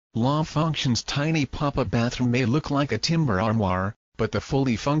Fonction's tiny pop-up bathroom may look like a timber armoire, but the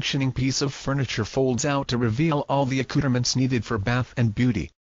fully functioning piece of furniture folds out to reveal all the accoutrements needed for bath and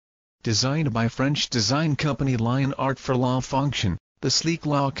beauty. Designed by French design company Lion Art for Fonction, the sleek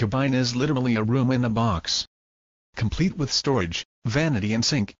Cabine is literally a room in a box. Complete with storage, vanity and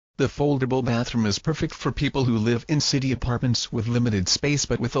sink, the foldable bathroom is perfect for people who live in city apartments with limited space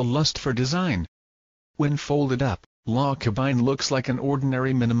but with a lust for design. When folded up, Cabine looks like an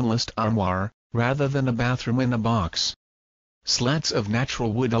ordinary minimalist armoire, rather than a bathroom in a box. Slats of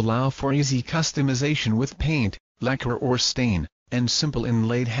natural wood allow for easy customization with paint, lacquer or stain, and simple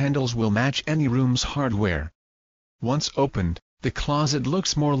inlaid handles will match any room's hardware. Once opened, the closet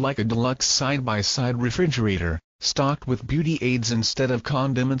looks more like a deluxe side-by-side refrigerator, stocked with beauty aids instead of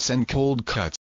condiments and cold cuts.